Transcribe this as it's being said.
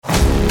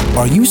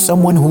Are you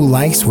someone who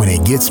likes when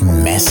it gets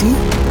messy?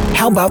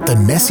 How about the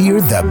messier,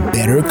 the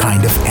better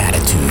kind of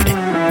attitude?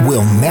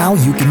 Well, now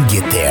you can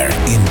get there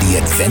in the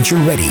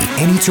adventure-ready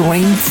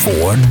any-terrain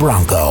Ford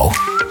Bronco.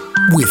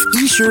 With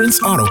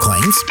Esurance Auto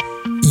Claims,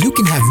 you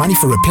can have money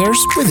for repairs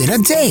within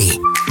a day.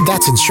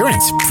 That's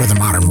insurance for the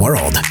modern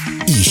world.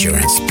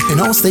 Esurance, an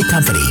Allstate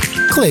company.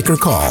 Click or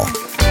call.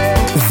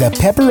 The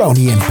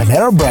pepperoni and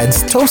Panera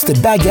Bread's toasted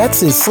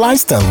baguettes is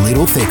sliced a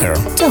little thicker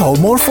to hold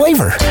more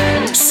flavor.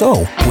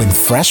 So, when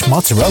fresh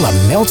mozzarella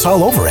melts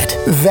all over it,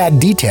 that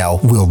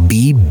detail will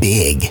be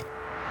big.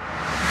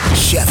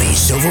 Chevy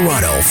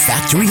Silverado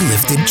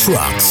factory-lifted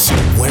trucks.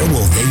 Where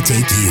will they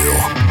take you?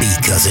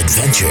 Because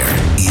adventure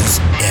is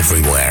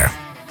everywhere.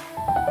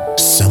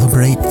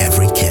 Celebrate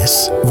every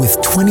kiss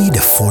with 20 to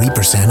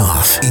 40%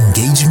 off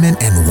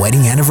engagement and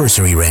wedding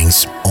anniversary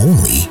rings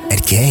only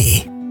at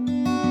Kay.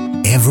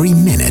 Every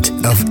minute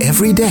of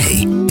every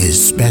day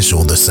is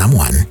special to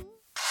someone.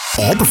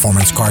 All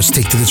performance cars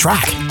take to the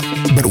track,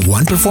 but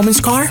one performance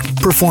car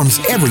performs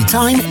every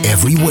time,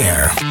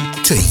 everywhere.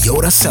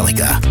 Toyota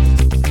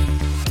Celica.